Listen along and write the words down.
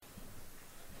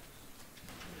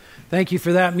Thank you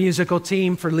for that musical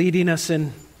team for leading us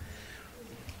in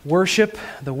worship,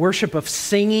 the worship of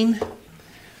singing.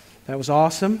 That was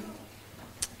awesome.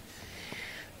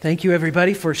 Thank you,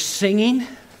 everybody, for singing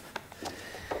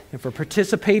and for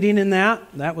participating in that.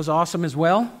 That was awesome as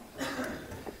well.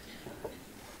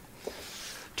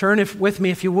 Turn with me,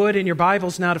 if you would, in your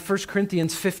Bibles now to 1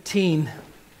 Corinthians 15.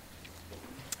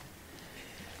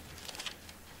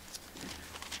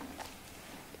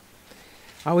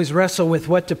 I always wrestle with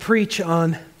what to preach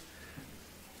on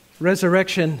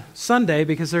Resurrection Sunday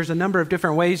because there's a number of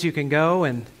different ways you can go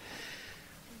and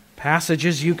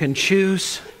passages you can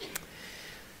choose.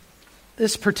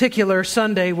 This particular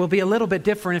Sunday will be a little bit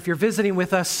different if you're visiting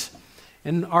with us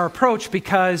in our approach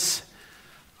because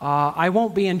I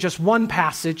won't be in just one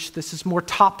passage. This is more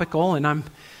topical, and I'm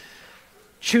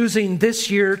choosing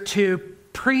this year to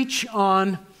preach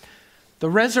on the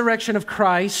resurrection of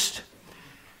Christ,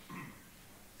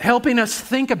 helping us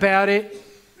think about it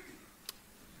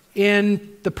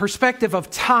in the perspective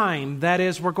of time. That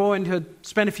is, we're going to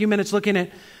spend a few minutes looking at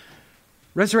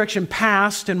resurrection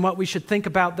past and what we should think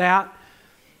about that,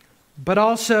 but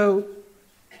also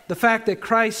the fact that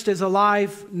Christ is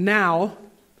alive now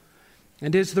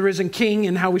and is the risen King,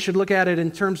 and how we should look at it in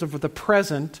terms of the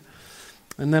present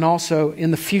and then also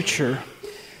in the future.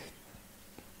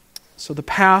 So the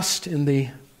past and the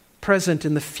present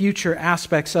and the future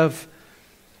aspects of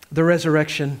the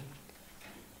resurrection.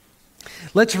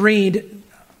 Let's read,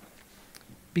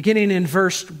 beginning in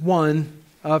verse 1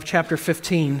 of chapter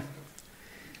 15.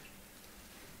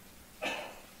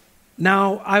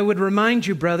 Now, I would remind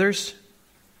you, brothers,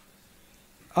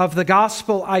 of the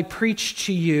gospel I preached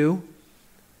to you,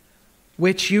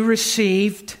 which you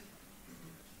received,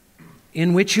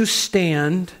 in which you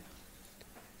stand,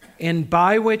 and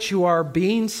by which you are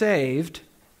being saved,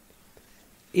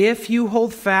 if you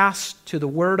hold fast to the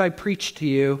word I preached to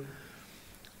you,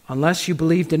 unless you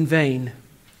believed in vain.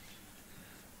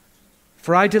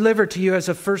 For I delivered to you as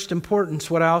of first importance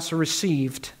what I also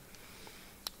received,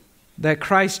 that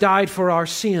Christ died for our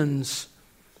sins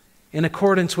in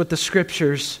accordance with the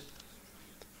Scriptures,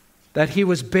 that He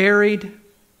was buried,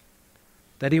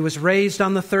 that He was raised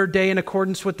on the third day in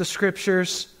accordance with the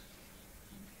Scriptures,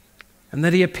 and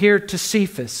that He appeared to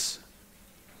Cephas,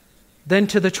 then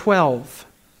to the 12.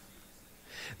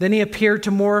 Then He appeared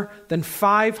to more than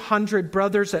 500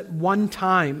 brothers at one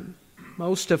time,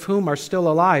 most of whom are still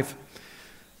alive,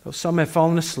 though some have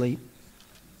fallen asleep.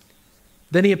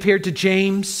 Then He appeared to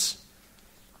James,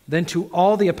 then to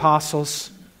all the apostles,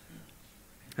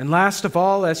 and last of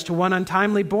all, as to one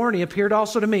untimely born, He appeared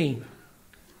also to me.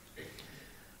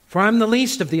 For I am the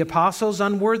least of the apostles,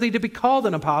 unworthy to be called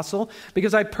an apostle,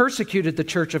 because I persecuted the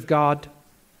church of God.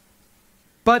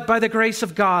 But by the grace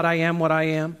of God I am what I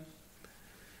am.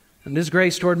 And His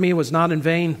grace toward me was not in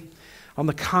vain. On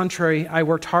the contrary, I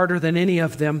worked harder than any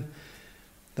of them,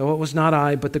 though it was not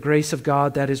I, but the grace of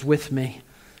God that is with me.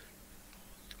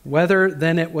 Whether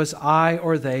then it was I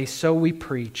or they, so we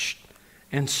preached,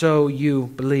 and so you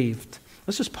believed.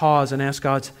 Let's just pause and ask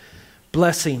God's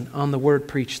blessing on the word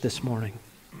preached this morning.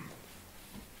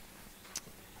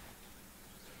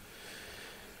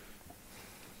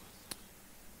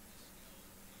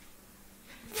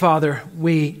 Father,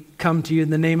 we come to you in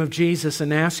the name of Jesus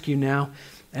and ask you now,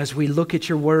 as we look at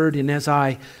your word and as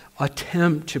I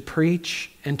attempt to preach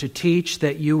and to teach,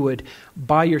 that you would,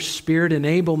 by your Spirit,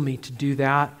 enable me to do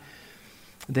that,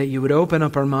 that you would open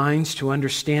up our minds to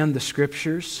understand the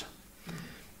Scriptures,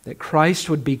 that Christ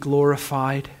would be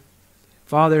glorified.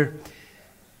 Father,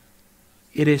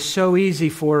 it is so easy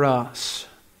for us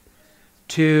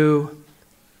to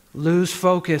lose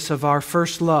focus of our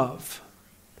first love,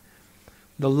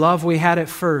 the love we had at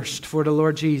first for the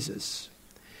Lord Jesus.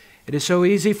 It is so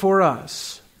easy for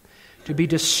us to be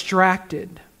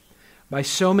distracted by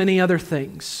so many other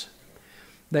things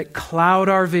that cloud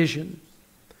our vision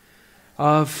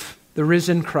of the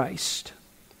risen Christ.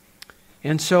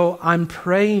 And so I'm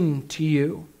praying to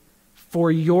you for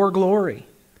your glory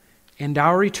and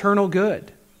our eternal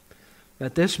good,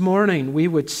 that this morning we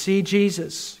would see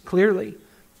Jesus clearly,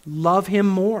 love Him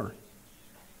more,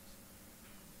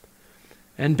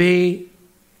 and be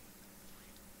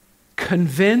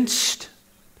convinced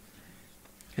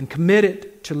and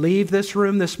committed to leave this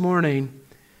room this morning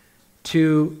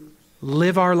to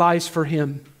live our lives for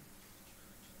Him.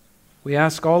 We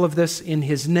ask all of this in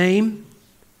His name.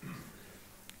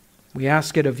 We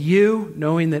ask it of you,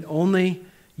 knowing that only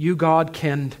you, God,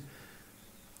 can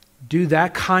do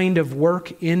that kind of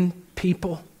work in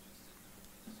people.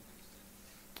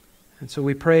 And so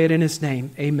we pray it in His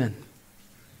name. Amen.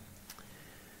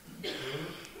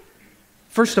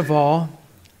 First of all,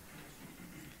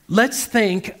 Let's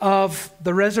think of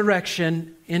the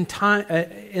resurrection in time,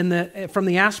 from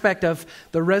the aspect of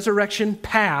the resurrection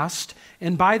past,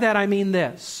 and by that I mean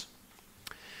this.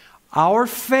 Our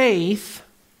faith,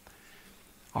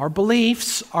 our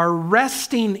beliefs are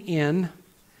resting in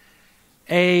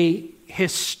a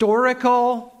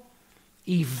historical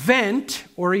event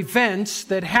or events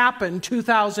that happened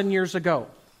 2,000 years ago.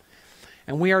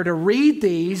 And we are to read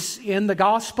these in the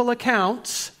gospel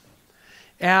accounts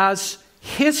as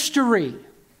history.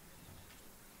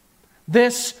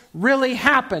 This really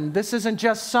happened. This isn't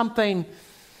just something,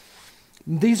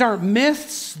 these aren't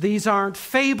myths, these aren't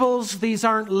fables, these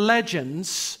aren't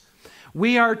legends.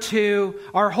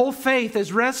 Our whole faith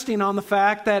is resting on the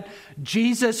fact that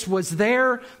Jesus was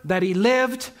there, that He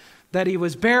lived, that He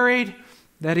was buried,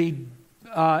 that He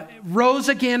rose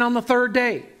again on the third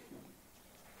day.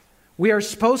 We are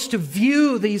supposed to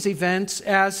view these events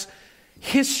as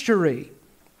history.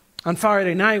 On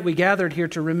Friday night, we gathered here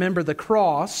to remember the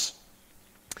cross,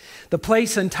 the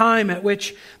place and time at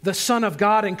which the Son of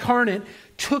God incarnate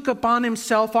took upon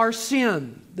Himself our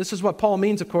sin. This is what Paul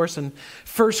means, of course, in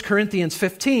 1 Corinthians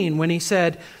 15, when he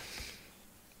said,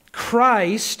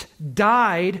 Christ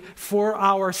died for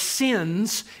our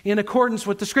sins in accordance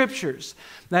with the Scriptures.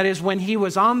 That is, when He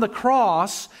was on the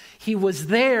cross, He was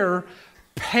there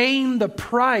paying the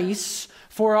price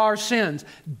for our sins,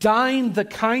 dying the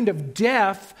kind of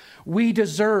death we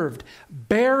deserved,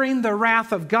 bearing the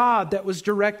wrath of God that was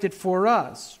directed for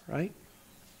us, right?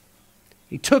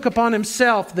 He took upon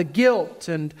Himself the guilt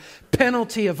and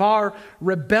penalty of our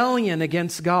rebellion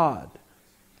against God.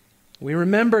 We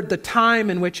remembered the time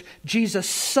in which Jesus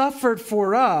suffered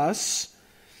for us,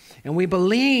 and we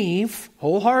believe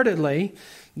wholeheartedly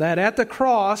that at the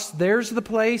cross, there's the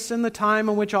place and the time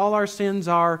in which all our sins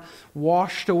are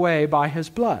washed away by His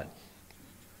blood.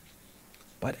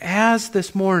 But as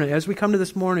we come to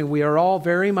this morning, we are all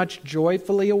very much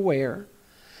joyfully aware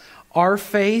our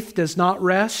faith does not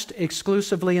rest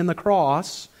exclusively in the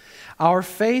cross. Our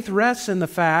faith rests in the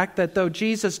fact that though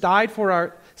Jesus died for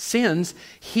our sins,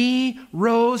 He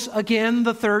rose again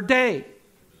the third day.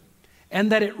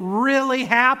 And that it really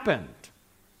happened.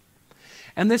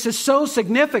 And this is so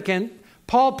significant,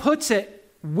 Paul puts it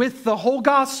with the whole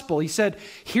gospel. He said,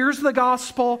 here's the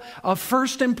gospel of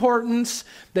first importance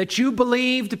that you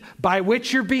believed, by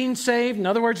which you're being saved. In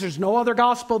other words, there's no other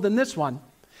gospel than this one.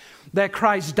 That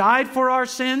Christ died for our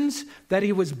sins, that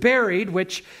He was buried,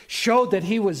 which showed that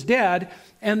He was dead,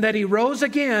 and that He rose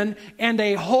again, and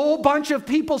a whole bunch of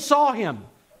people saw Him.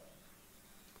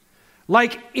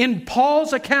 Like in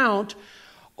Paul's account,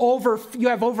 you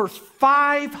have over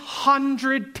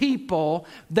 500 people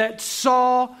that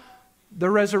saw the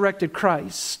resurrected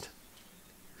Christ.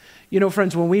 You know,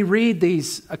 friends, when we read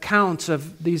these accounts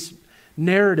of these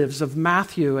narratives of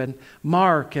Matthew and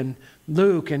Mark and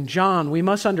Luke and John, we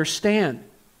must understand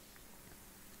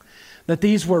that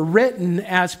these were written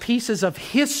as pieces of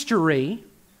history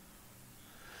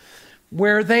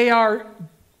where they are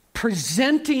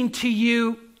presenting to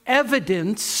you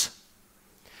evidence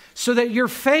so that your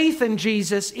faith in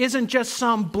Jesus isn't just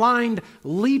some blind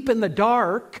leap in the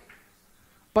dark,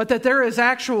 but that there is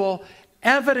actual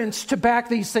evidence to back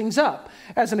these things up.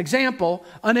 As an example,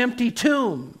 an empty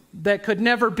tomb that could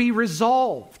never be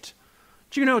resolved.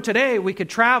 Do you know today we could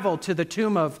travel to the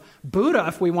tomb of Buddha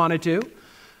if we wanted to?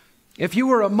 If you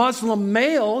were a Muslim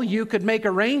male, you could make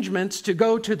arrangements to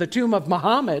go to the tomb of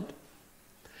Muhammad.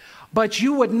 But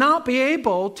you would not be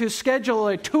able to schedule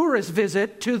a tourist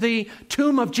visit to the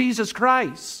tomb of Jesus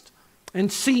Christ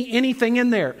and see anything in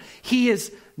there. He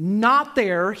is not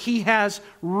there. He has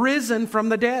risen from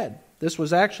the dead. This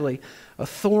was actually a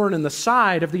thorn in the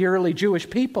side of the early Jewish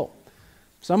people.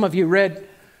 Some of you read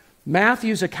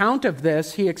Matthew's account of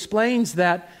this. He explains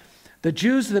that the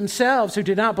Jews themselves who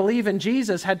did not believe in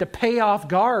Jesus had to pay off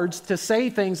guards to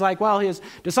say things like, well, His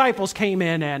disciples came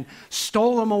in and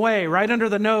stole Him away right under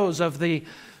the nose of the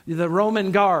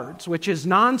Roman guards, which is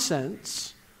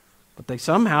nonsense. But they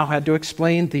somehow had to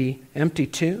explain the empty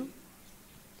tomb.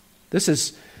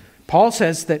 Paul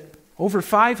says that over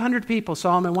 500 people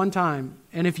saw Him at one time.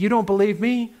 And if you don't believe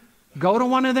me, go to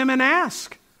one of them and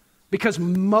ask. Because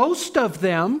most of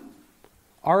them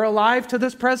are alive to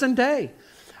this present day.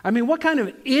 I mean, what kind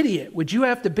of idiot would you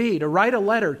have to be to write a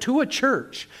letter to a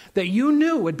church that you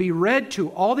knew would be read to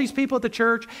all these people at the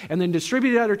church and then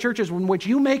distributed to other churches, in which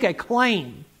you make a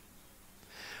claim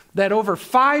that over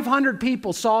 500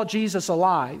 people saw Jesus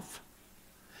alive,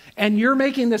 and you're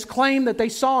making this claim that they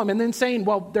saw Him and then saying,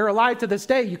 well, they're alive to this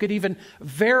day. You could even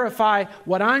verify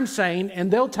what I'm saying and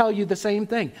they'll tell you the same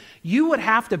thing. You would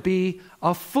have to be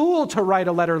a fool to write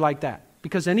a letter like that.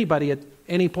 because anybody at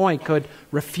any point could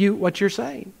refute what you're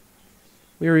saying.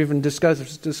 We were even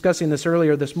discussing this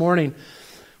earlier this morning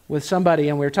with somebody,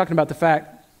 and we were talking about the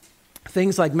fact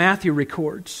things like Matthew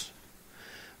records,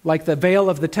 like the veil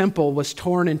of the temple was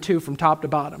torn in two from top to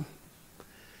bottom.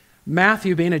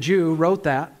 Matthew, being a Jew, wrote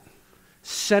that,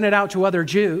 sent it out to other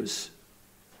Jews,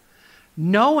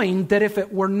 knowing that if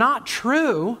it were not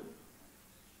true,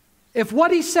 if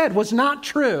what he said was not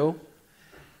true,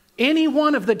 any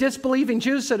one of the disbelieving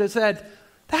Jews would have said,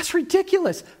 that's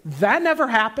ridiculous. That never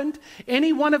happened.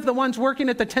 Any one of the ones working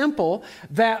at the temple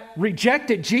that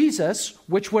rejected Jesus,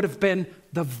 which would have been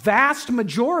the vast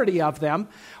majority of them,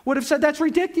 would have said, that's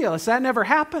ridiculous. That never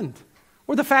happened.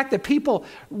 Or the fact that people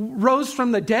rose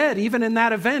from the dead, even in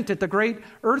that event at the great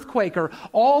earthquake, or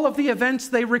all of the events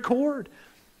they record.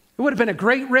 It would have been a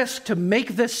great risk to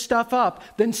make this stuff up,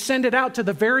 then send it out to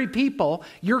the very people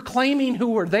you're claiming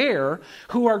who were there,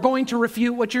 who are going to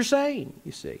refute what you're saying,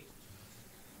 you see.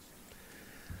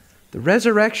 The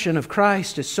resurrection of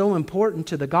Christ is so important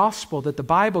to the gospel that the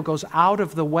Bible goes out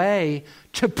of the way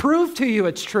to prove to you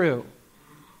it's true.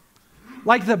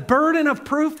 Like the burden of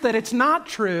proof that it's not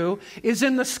true is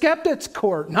in the skeptic's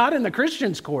court, not in the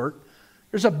Christian's court.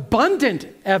 There's abundant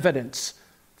evidence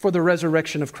for the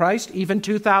resurrection of Christ, even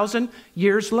 2,000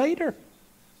 years later.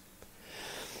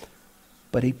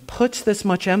 But he puts this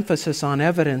much emphasis on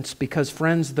evidence because,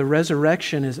 friends, the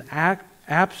resurrection is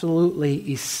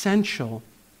absolutely essential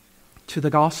to the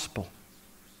gospel.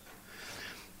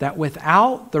 That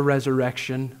without the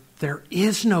resurrection, there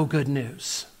is no good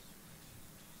news.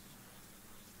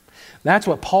 That's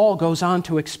what Paul goes on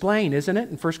to explain, isn't it,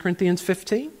 in 1 Corinthians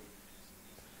 15?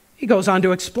 He goes on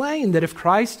to explain that if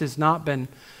Christ has not been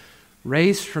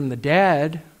raised from the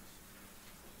dead,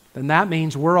 then that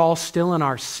means we're all still in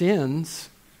our sins.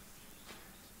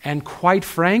 And quite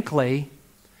frankly,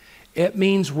 it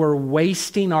means we're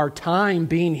wasting our time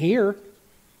being here.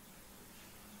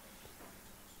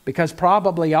 Because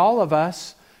probably all of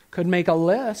us could make a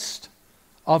list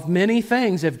of many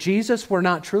things, if Jesus were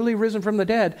not truly risen from the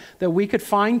dead, that we could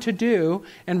find to do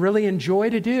and really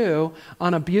enjoy to do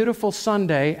on a beautiful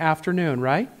Sunday afternoon,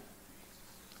 right?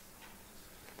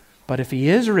 But if he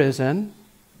is risen,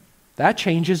 that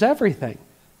changes everything.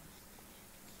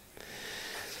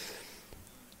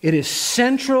 It is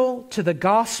central to the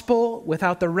gospel.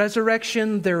 Without the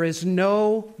resurrection, there is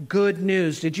no good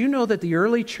news. Did you know that the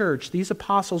early church, these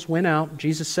apostles went out,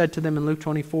 Jesus said to them in Luke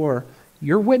 24,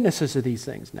 you're witnesses of these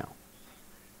things now.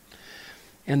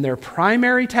 And their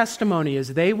primary testimony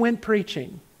as they went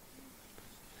preaching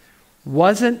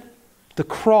wasn't the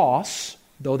cross,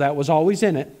 though that was always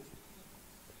in it.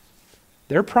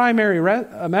 Their primary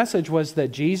message was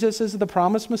that Jesus is the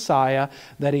promised Messiah,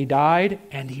 that he died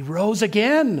and he rose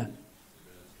again.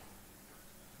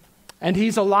 And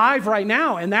he's alive right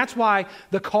now. And that's why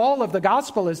the call of the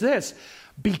gospel is this.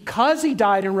 Because he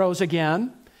died and rose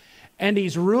again, and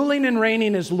he's ruling and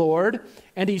reigning as Lord,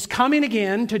 and he's coming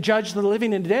again to judge the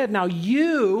living and the dead, now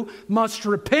you must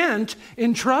repent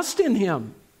and trust in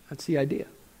him. That's the idea.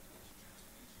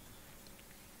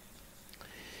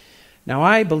 Now,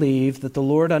 I believe that the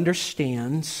Lord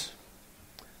understands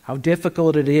how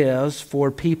difficult it is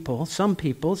for people, some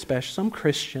people, especially some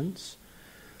Christians,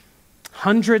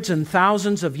 hundreds and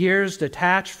thousands of years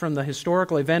detached from the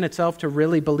historical event itself, to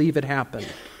really believe it happened.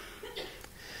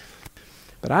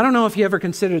 But I don't know if you ever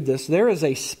considered this. There is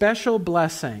a special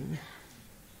blessing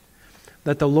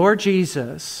that the Lord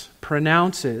Jesus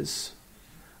pronounces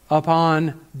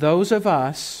upon those of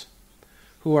us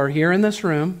who are here in this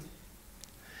room,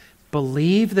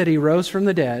 believe that he rose from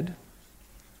the dead,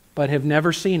 but have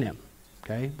never seen him.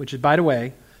 Okay? Which is, by the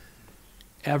way,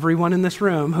 everyone in this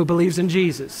room who believes in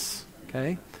Jesus.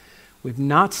 Okay? We've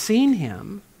not seen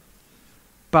him,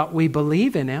 but we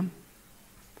believe in him.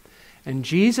 And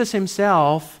Jesus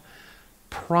himself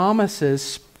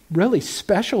promises really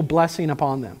special blessing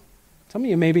upon them. Some of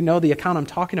you maybe know the account I'm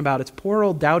talking about. It's poor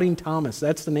old Doubting Thomas.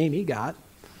 That's the name he got.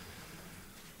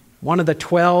 One of the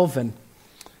 12. And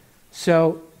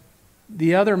so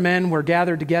the other men were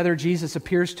gathered together. Jesus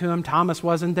appears to him. Thomas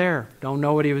wasn't there. Don't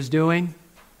know what he was doing.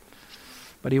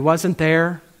 But he wasn't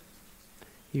there.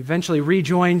 He eventually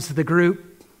rejoins the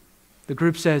group. The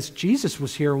group says, Jesus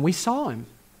was here and we saw him.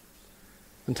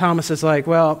 And Thomas is like,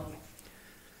 well,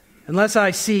 unless I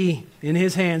see in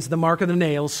his hands the mark of the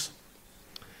nails,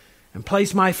 and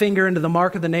place my finger into the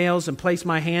mark of the nails, and place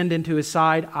my hand into his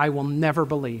side, I will never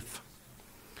believe.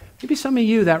 Maybe some of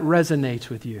you, that resonates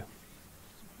with you.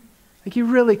 Like you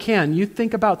really can. You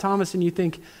think about Thomas and you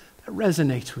think, that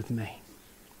resonates with me.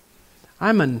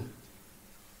 I'm an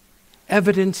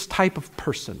evidence type of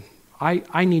person.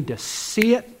 I need to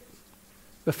see it.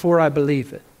 before I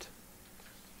believe it.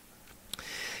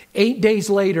 8 days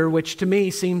later, which to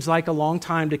me seems like a long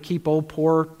time to keep old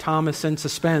poor Thomas in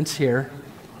suspense here,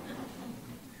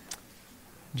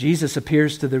 Jesus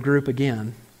appears to the group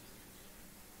again.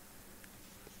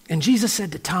 And Jesus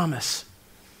said to Thomas,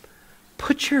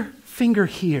 "Put your finger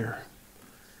here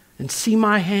and see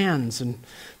my hands, and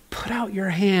put out your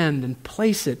hand and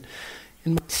place it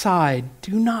in my side.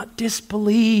 Do not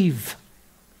disbelieve.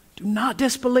 Do not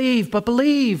disbelieve, but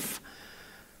believe."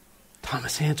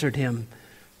 Thomas answered him,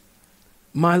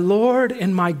 "My Lord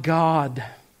and my God."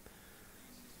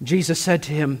 Jesus said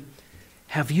to him,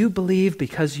 "Have you believed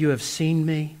because you have seen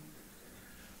me?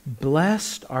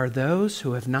 Blessed are those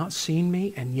who have not seen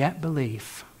me and yet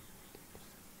believe."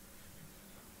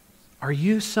 Are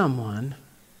you someone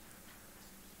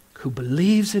who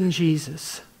believes in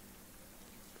Jesus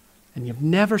and you've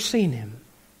never seen him?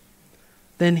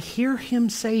 Then hear him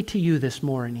say to you this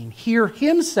morning, hear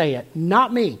him say it,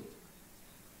 not me.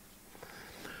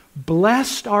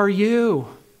 Blessed are you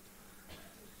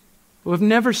who have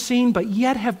never seen but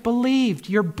yet have believed.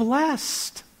 You're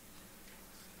blessed.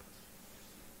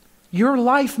 Your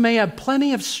life may have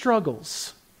plenty of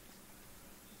struggles.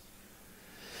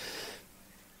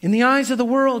 In the eyes of the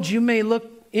world, you may look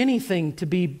anything to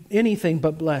be anything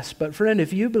but blessed. But friend,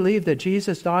 if you believe that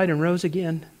Jesus died and rose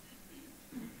again,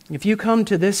 if you come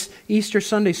to this Easter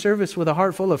Sunday service with a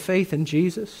heart full of faith in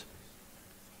Jesus,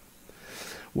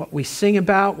 what we sing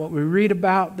about, what we read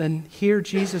about, then hear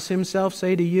Jesus himself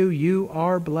say to you, you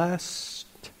are blessed.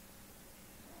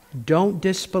 Don't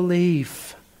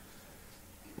disbelieve,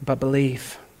 but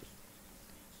believe.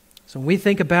 So when we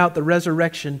think about the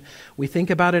resurrection, we think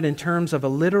about it in terms of a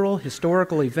literal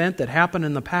historical event that happened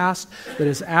in the past that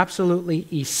is absolutely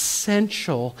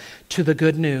essential to the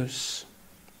good news.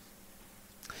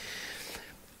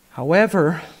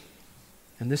 However,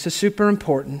 and this is super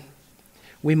important,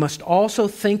 we must also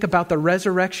think about the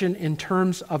resurrection in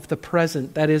terms of the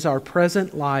present, that is, our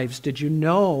present lives. Did you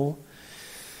know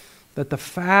that the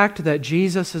fact that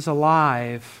Jesus is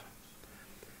alive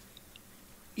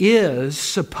is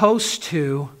supposed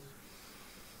to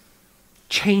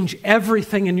change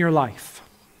everything in your life?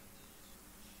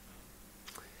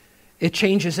 It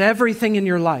changes everything in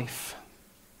your life.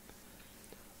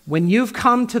 When you've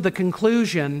come to the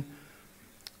conclusion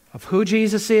of who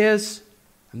Jesus is,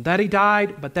 and that he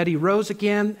died, but that he rose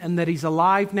again, and that he's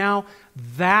alive now,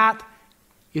 that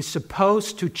is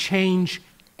supposed to change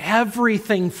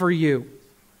everything for you.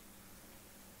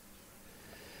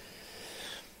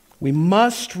 We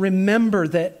must remember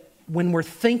that when we're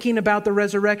thinking about the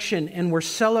resurrection and we're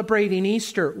celebrating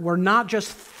Easter, we're not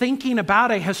just thinking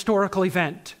about a historical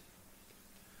event,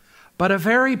 but a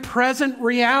very present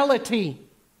reality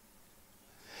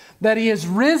that he is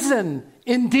risen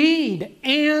indeed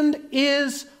and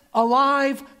is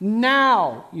alive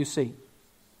now, you see.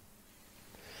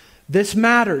 This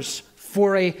matters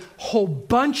for a whole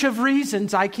bunch of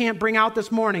reasons I can't bring out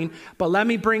this morning, but let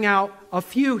me bring out a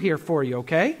few here for you,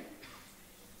 okay?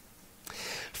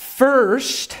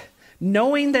 First,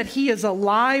 knowing that he is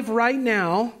alive right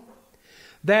now,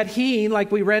 that he,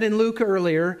 like we read in Luke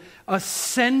earlier,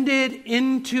 ascended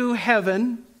into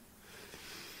heaven,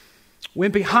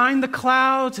 went behind the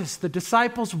clouds as the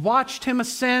disciples watched him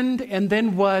ascend, and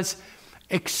then was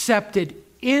accepted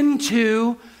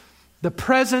into the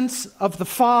presence of the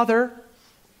Father.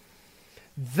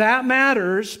 That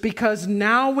matters because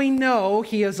now we know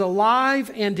he is alive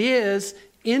and is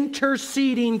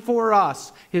interceding for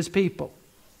us, his people.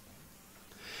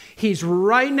 He's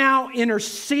right now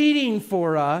interceding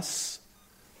for us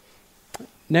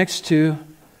next to,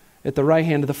 at the right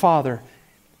hand of the Father.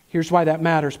 Here's why that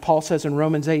matters. Paul says in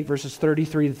Romans 8, verses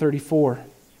 33 to 34,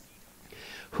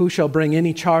 who shall bring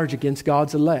any charge against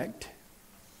God's elect?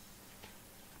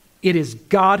 It is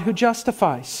God who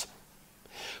justifies.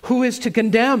 Who is to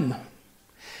condemn?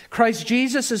 Christ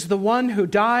Jesus is the one who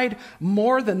died,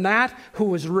 more than that, who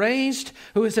was raised,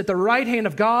 who is at the right hand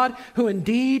of God, who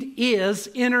indeed is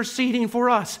interceding for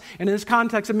us. And in this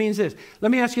context, it means this. Let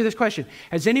me ask you this question.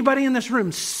 Has anybody in this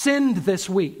room sinned this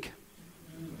week?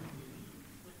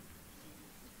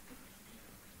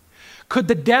 Could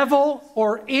the devil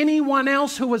or anyone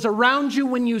else who was around you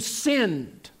when you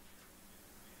sinned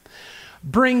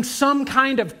bring some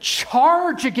kind of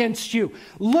charge against you?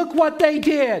 Look what they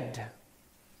did.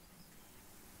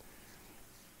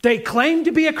 They claimed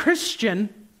to be a Christian.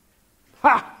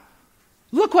 Ha!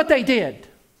 Look what they did.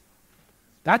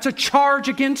 That's a charge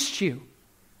against you.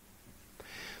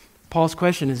 Paul's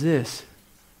question is this.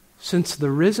 Since the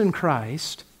risen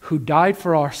Christ who died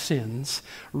for our sins,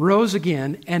 rose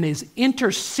again, and is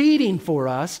interceding for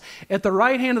us at the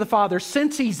right hand of the Father.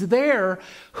 Since He's there,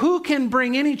 who can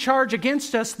bring any charge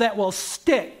against us that will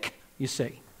stick, you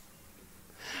see?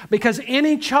 Because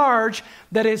any charge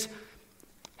that is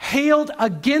hailed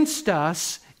against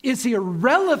us is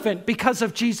irrelevant because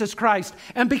of Jesus Christ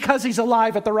and because He's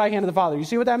alive at the right hand of the Father. You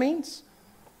see what that means?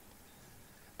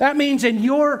 That means in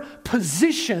your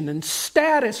position and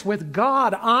status with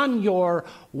God on your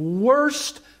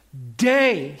worst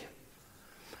day,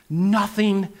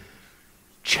 nothing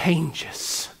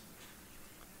changes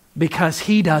because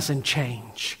He doesn't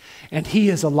change. And He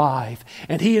is alive.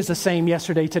 And He is the same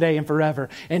yesterday, today, and forever.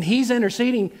 And He's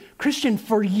interceding, Christian,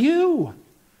 for you.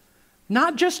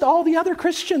 Not just all the other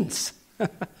Christians.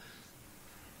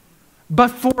 But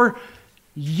for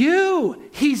you,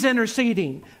 He's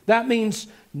interceding. That means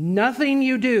nothing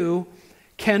you do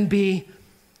can be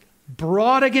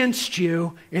brought against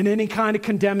you in any kind of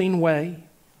condemning way.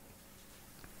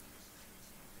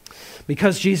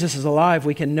 Because Jesus is alive,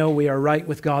 we can know we are right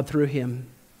with God through Him,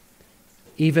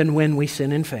 even when we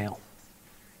sin and fail.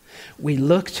 We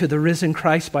look to the risen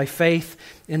Christ by faith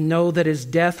and know that His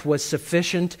death was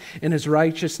sufficient and His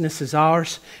righteousness is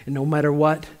ours. And no matter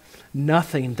what,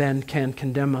 nothing then can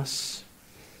condemn us.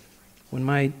 When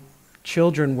my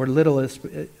children were little, at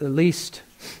least,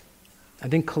 I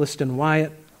think Callista and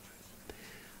Wyatt,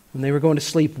 when they were going to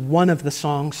sleep, one of the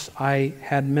songs I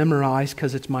had memorized,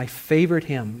 because it's my favorite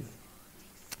hymn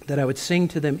that I would sing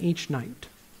to them each night,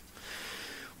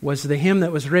 was the hymn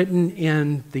that was written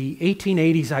in the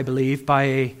 1880s, I believe,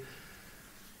 by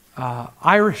an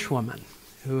Irish woman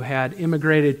who had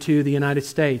immigrated to the United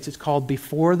States. It's called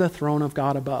Before the Throne of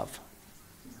God Above.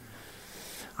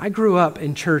 I grew up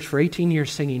in church for 18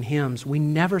 years singing hymns. We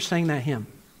never sang that hymn.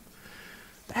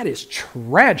 That is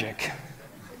tragic.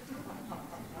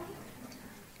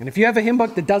 And if you have a hymn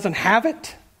book that doesn't have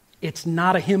it, it's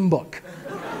not a hymn book.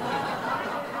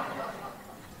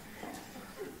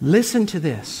 Listen to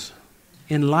this.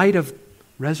 In light of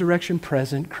resurrection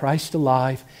present, Christ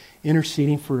alive,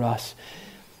 interceding for us.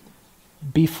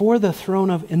 Before the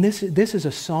throne of, and this is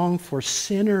a song for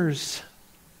sinners.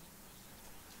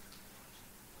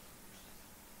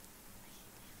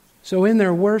 So in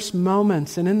their worst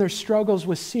moments and in their struggles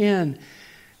with sin,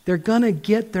 they're going to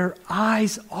get their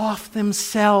eyes off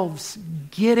themselves.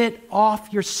 Get it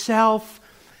off yourself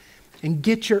and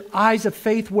get your eyes of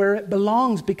faith where it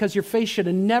belongs, because your faith should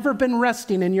have never been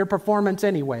resting in your performance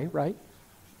anyway, right?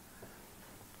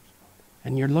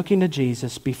 And you're looking to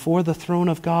Jesus. Before the throne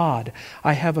of God,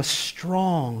 I have a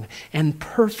strong and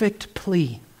perfect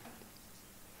plea.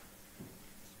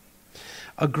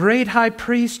 A great high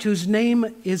priest whose name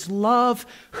is love,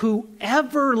 who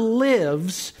ever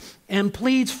lives and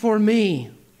pleads for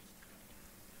me.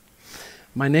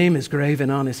 My name is graven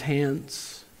on His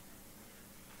hands.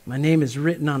 My name is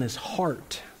written on His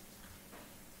heart.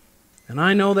 And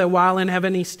I know that while in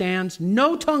heaven He stands,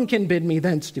 no tongue can bid me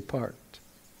thence depart.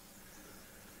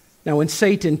 Now when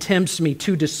Satan tempts me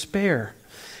to despair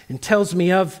and tells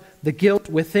me of the guilt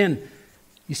within,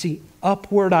 you see,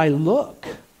 upward I look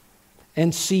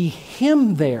and see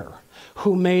Him there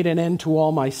who made an end to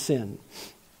all my sin.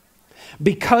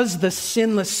 Because the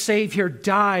sinless Savior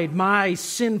died, my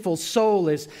sinful soul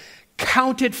is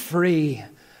counted free.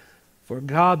 For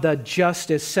God the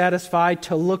just is satisfied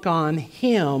to look on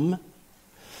Him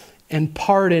and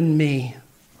pardon me.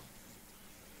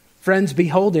 Friends,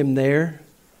 behold Him there,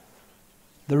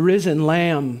 the risen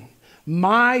Lamb,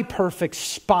 my perfect,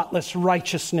 spotless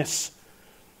righteousness,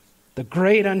 the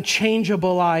great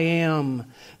unchangeable I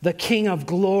am, the King of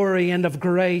glory and of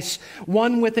grace,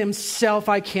 one with Himself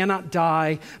I cannot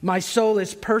die. My soul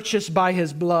is purchased by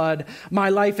His blood. My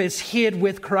life is hid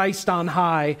with Christ on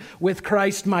high, with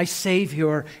Christ my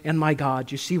Savior and my God.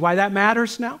 You see why that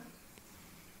matters now?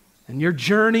 And your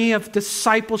journey of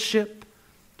discipleship,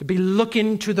 to be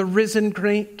looking to the risen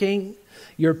King,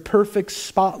 your perfect,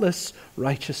 spotless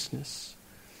righteousness.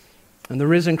 And the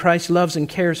risen Christ loves and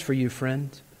cares for you,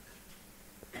 friend.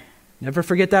 Never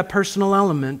forget that personal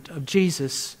element of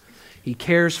Jesus. He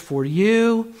cares for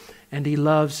you and He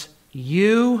loves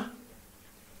you.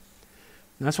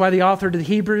 And that's why the author to the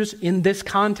Hebrews, in this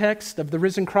context of the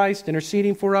risen Christ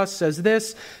interceding for us, says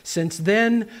this: since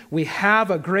then we have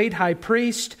a great high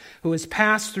priest who has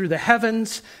passed through the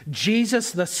heavens, Jesus,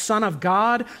 the Son of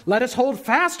God. Let us hold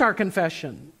fast our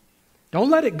confession. Don't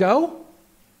let it go.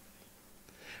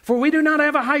 For we do not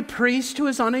have a high priest who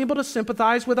is unable to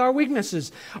sympathize with our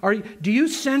weaknesses. Do you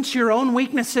sense your own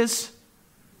weaknesses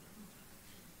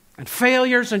and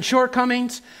failures and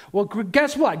shortcomings? Well,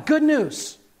 guess what? Good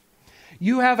news.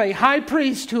 You have a high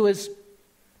priest who is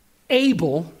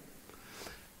able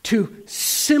to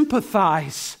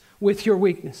sympathize with your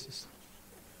weaknesses.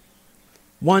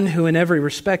 One who in every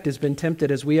respect has been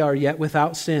tempted as we are, yet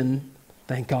without sin,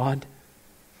 thank God.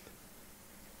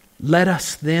 Let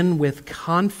us then with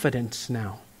confidence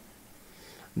now,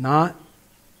 not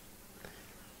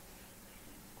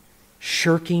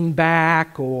shirking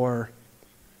back or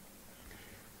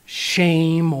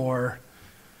shame or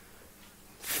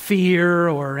fear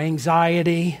or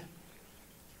anxiety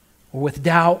or with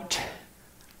doubt,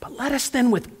 but let us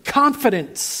then with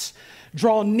confidence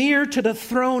draw near to the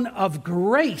throne of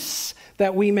grace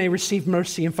that we may receive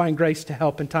mercy and find grace to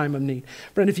help in time of need.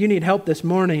 Friend, if you need help this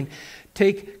morning,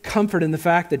 take comfort in the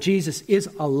fact that Jesus is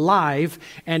alive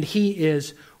and He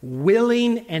is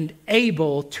willing and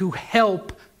able to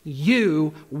help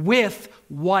you with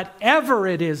whatever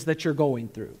it is that you're going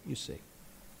through, you see.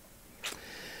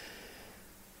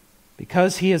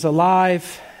 Because He is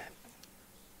alive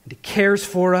and He cares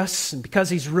for us, and because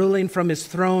He's ruling from His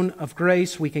throne of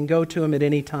grace, we can go to Him at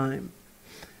any time.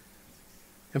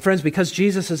 And friends, because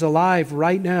Jesus is alive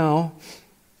right now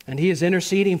and He is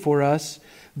interceding for us,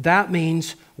 that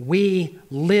means we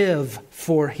live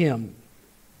for Him.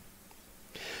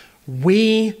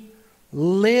 We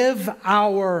live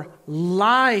our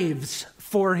lives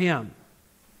for Him.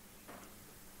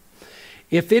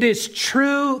 If it is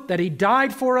true that He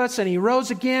died for us and He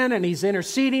rose again and He's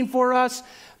interceding for us,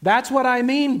 that's what I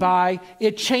mean by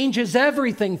it changes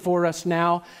everything for us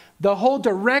now. The whole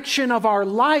direction of our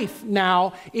life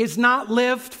now is not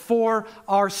lived for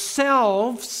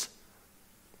ourselves,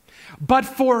 but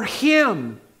for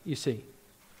Him, you see.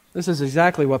 This is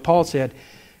exactly what Paul said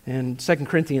in 2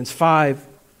 Corinthians 5,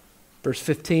 verse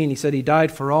 15. He said He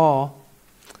died for all,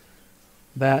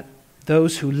 that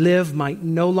those who live might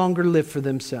no longer live for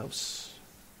themselves.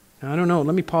 Now, I don't know.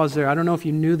 Let me pause there. I don't know if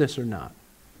you knew this or not.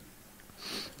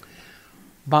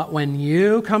 But when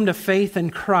you come to faith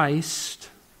in Christ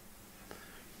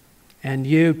and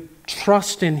you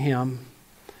trust in Him,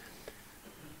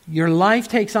 your life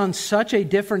takes on such a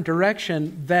different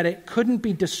direction that it couldn't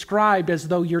be described as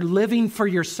though you're living for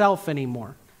yourself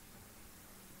anymore.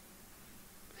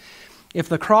 If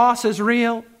the cross is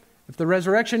real, if the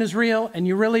resurrection is real and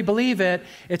you really believe it,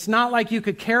 it's not like you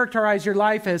could characterize your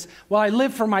life as, well, I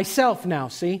live for myself now,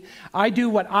 see? I do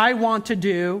what I want to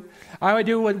do. I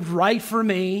do what's right for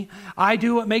me. I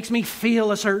do what makes me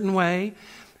feel a certain way,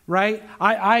 right?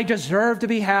 I deserve to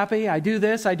be happy. I do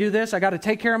this. I got to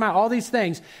take care of all these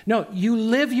things. No, you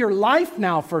live your life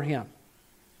now for Him.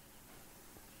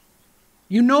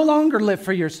 You no longer live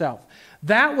for yourself.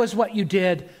 That was what you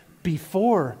did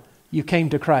before you came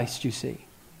to Christ, you see.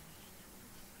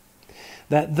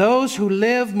 That those who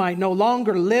live might no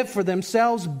longer live for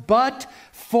themselves, but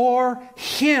for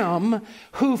Him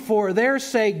who for their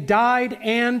sake died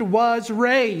and was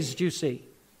raised, you see.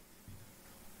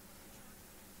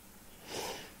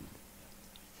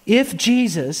 If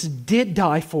Jesus did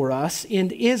die for us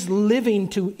and is living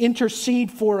to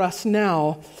intercede for us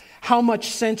now, how much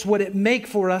sense would it make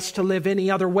for us to live any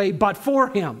other way but for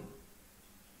Him?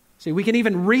 See, we can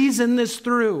even reason this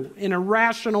through in a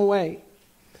rational way.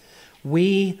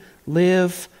 We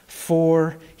live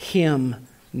for Him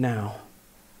now.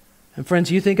 And friends,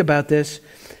 you think about this.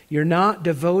 You're not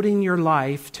devoting your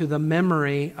life to the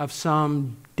memory of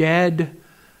some dead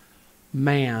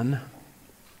man.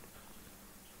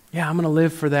 Yeah, I'm going to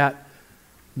live for that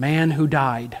man who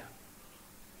died.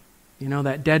 You know,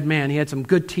 that dead man, he had some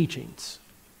good teachings.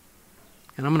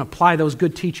 And I'm going to apply those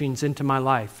good teachings into my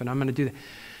life. And I'm going to do that.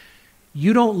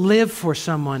 You don't live for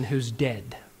someone who's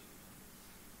dead.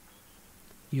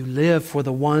 You live for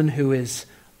the one who is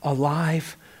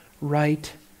alive right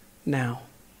now.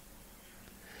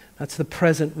 That's the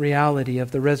present reality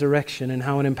of the resurrection and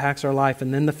how it impacts our life,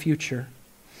 and then the future.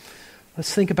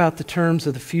 Let's think about the terms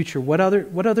of the future. What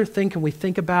other thing can we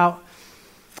think about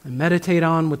and meditate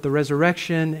on with the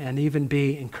resurrection and even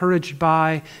be encouraged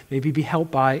by, maybe be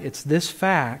helped by? It's this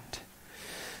fact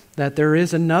that there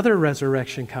is another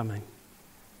resurrection coming.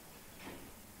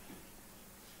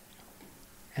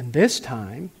 And this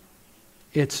time,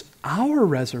 it's our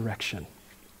resurrection.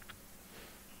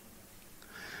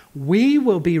 We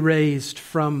will be raised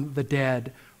from the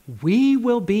dead. We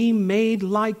will be made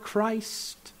like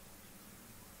Christ.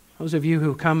 Those of you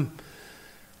who come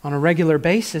on a regular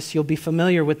basis, you'll be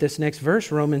familiar with this next verse,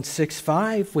 Romans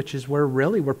 6:5, which is where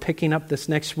really we're picking up this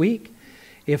next week.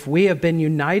 If we have been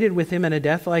united with Him in a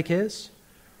death like His,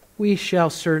 we shall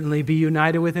certainly be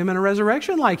united with Him in a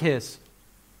resurrection like His.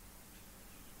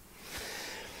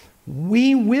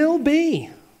 We will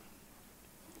be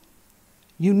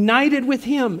united with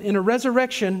Him in a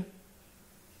resurrection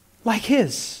like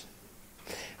His.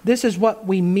 This is what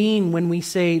we mean when we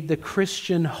say the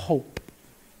Christian hope.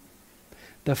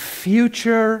 The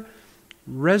future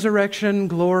resurrection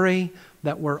glory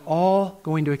that we're all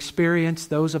going to experience,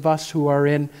 those of us who are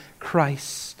in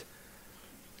Christ.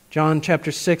 John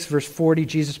chapter 6, verse 40,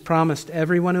 Jesus promised,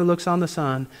 everyone who looks on the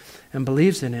Son and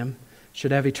believes in Him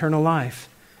should have eternal life,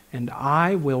 and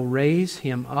I will raise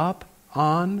him up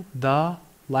on the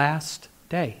last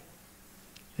day.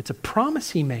 It's a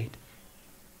promise He made.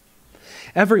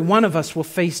 Every one of us will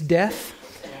face death.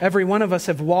 Every one of us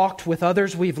have walked with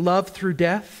others we've loved through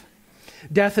death.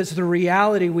 Death is the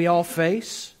reality we all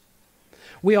face.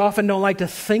 We often don't like to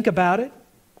think about it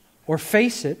or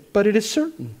face it, but it is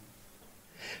certain.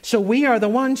 So we are the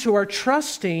ones who are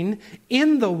trusting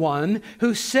in the one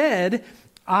who said,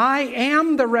 I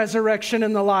am the resurrection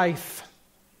and the life.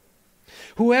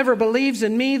 Whoever believes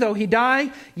in me, though he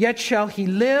die, yet shall he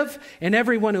live. And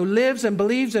everyone who lives and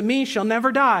believes in me shall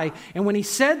never die. And when he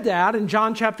said that in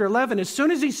John chapter 11, as soon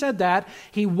as he said that,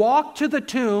 he walked to the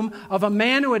tomb of a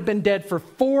man who had been dead for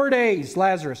 4 days,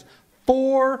 Lazarus.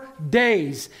 4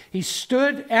 days. He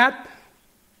stood at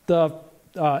the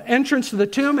entrance to the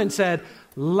tomb and said,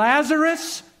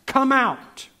 Lazarus, come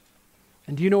out.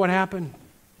 And do you know what happened?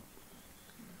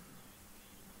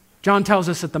 John tells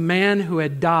us that the man who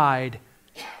had died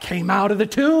came out of the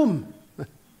tomb.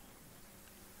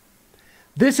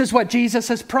 This is what Jesus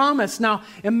has promised. Now,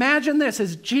 imagine this.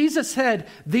 As Jesus said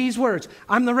these words,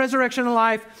 I'm the resurrection and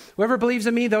life. Whoever believes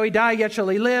in me, though he die, yet shall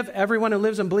he live. Everyone who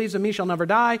lives and believes in me shall never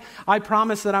die. I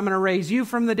promise that I'm going to raise you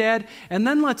from the dead. And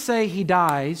then let's say he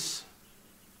dies,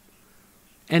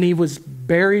 and he was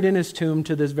buried in his tomb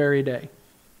to this very day.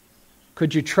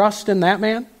 Could you trust in that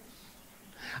man?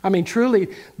 I mean, truly,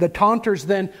 the taunters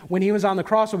then, when he was on the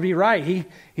cross, would be right.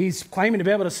 He's claiming to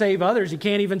be able to save others. He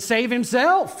can't even save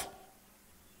himself.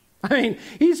 I mean,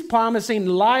 he's promising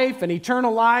life and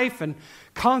eternal life and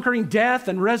conquering death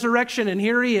and resurrection, and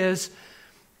here he is,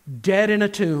 dead in a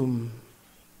tomb.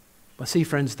 But see,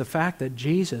 friends, the fact that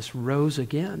Jesus rose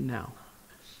again now,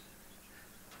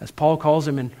 as Paul calls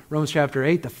him in Romans chapter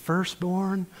 8, the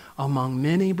firstborn among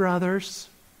many brothers,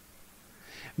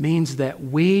 means that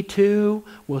we too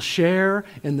will share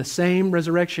in the same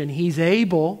resurrection. He's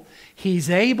able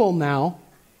now,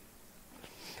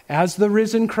 as the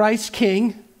risen Christ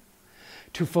King,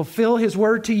 to fulfill His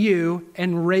word to you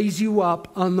and raise you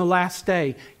up on the last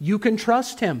day. You can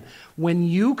trust Him. When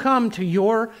you come to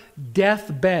your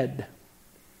deathbed,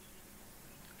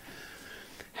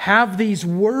 have these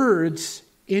words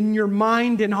in your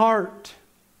mind and heart,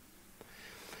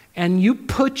 and you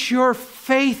put your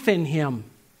faith in Him.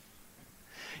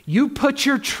 You put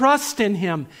your trust in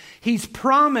Him. He's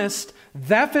promised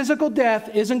that physical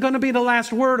death isn't going to be the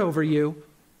last word over you.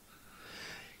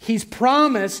 He's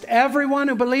promised everyone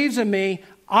who believes in me,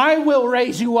 I will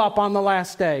raise you up on the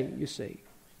last day, you see.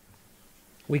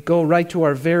 We go right to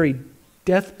our very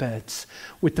deathbeds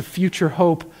with the future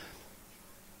hope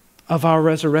of our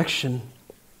resurrection.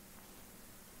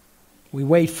 We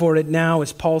wait for it now,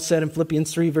 as Paul said in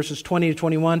Philippians 3, verses 20 to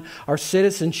 21. Our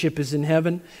citizenship is in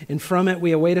heaven, and from it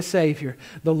we await a Savior,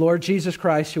 the Lord Jesus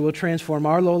Christ, who will transform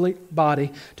our lowly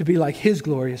body to be like His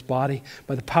glorious body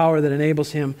by the power that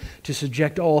enables Him to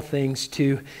subject all things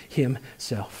to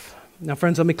Himself. Now,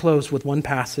 friends, let me close with one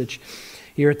passage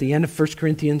here at the end of 1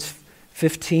 Corinthians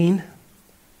 15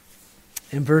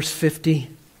 and verse 50.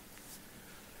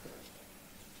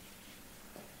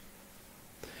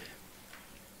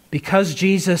 Because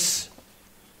Jesus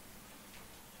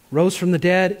rose from the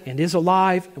dead and is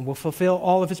alive and will fulfill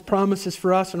all of His promises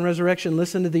for us in resurrection,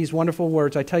 listen to these wonderful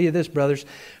words. I tell you this, brothers,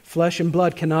 flesh and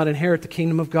blood cannot inherit the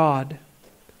kingdom of God,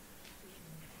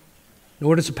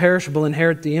 nor does the perishable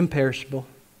inherit the imperishable.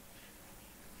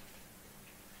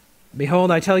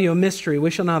 Behold, I tell you a mystery.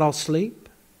 We shall not all sleep,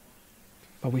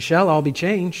 but we shall all be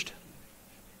changed.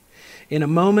 In a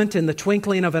moment, in the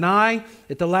twinkling of an eye,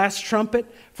 at the last trumpet,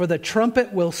 for the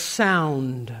trumpet will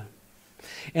sound,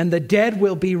 and the dead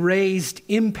will be raised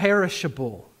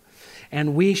imperishable,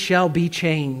 and we shall be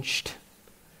changed.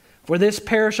 For this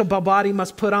perishable body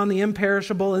must put on the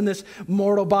imperishable, and this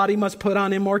mortal body must put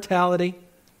on immortality.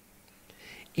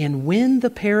 And when the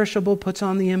perishable puts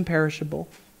on the imperishable,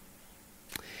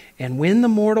 and when the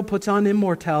mortal puts on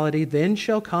immortality, then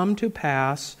shall come to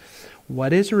pass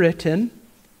what is written.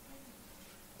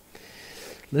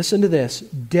 Listen to this.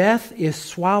 Death is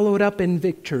swallowed up in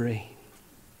victory.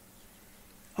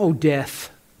 Oh, death,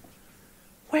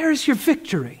 where is your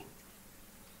victory?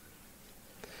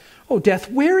 Oh,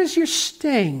 death, where is your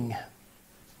sting?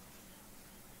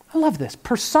 I love this.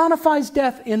 Personifies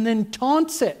death and then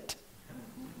taunts it.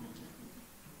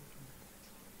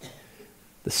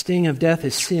 The sting of death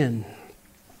is sin.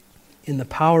 In the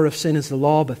power of sin is the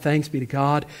law, but thanks be to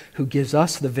God who gives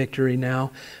us the victory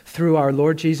now through our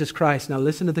Lord Jesus Christ. Now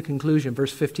listen to the conclusion,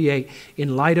 verse 58.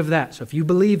 In light of that, so if you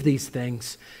believe these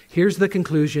things, here's the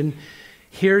conclusion,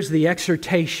 here's the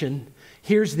exhortation,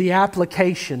 here's the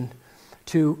application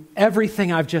to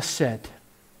everything I've just said.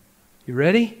 You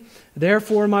ready?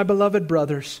 Therefore, my beloved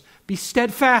brothers, be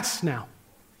steadfast now,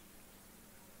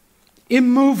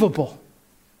 immovable,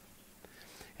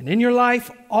 and in your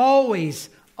life always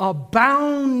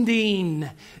abounding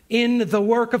in the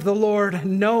work of the Lord,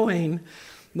 knowing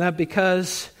that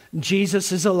because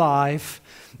Jesus is alive,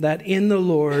 that in the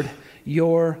Lord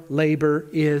your labor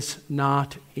is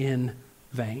not in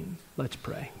vain. Let's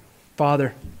pray.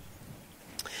 Father,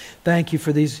 thank you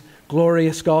for these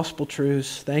glorious gospel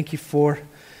truths. Thank you for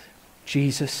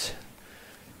Jesus.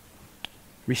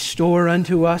 Restore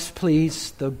unto us,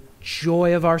 please, the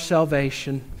joy of our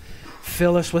salvation.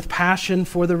 Fill us with passion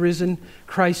for the risen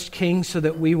Christ King so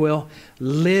that we will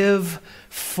live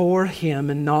for Him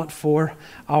and not for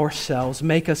ourselves.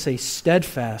 Make us a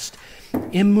steadfast,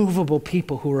 immovable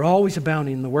people who are always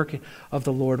abounding in the work of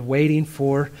the Lord, waiting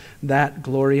for that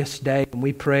glorious day. And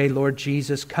we pray, Lord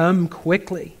Jesus, come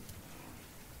quickly.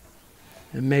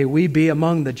 And may we be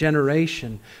among the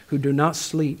generation who do not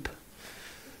sleep,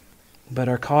 but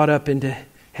are caught up into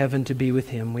heaven to be with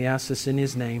Him. We ask this in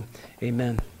His name.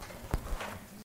 Amen.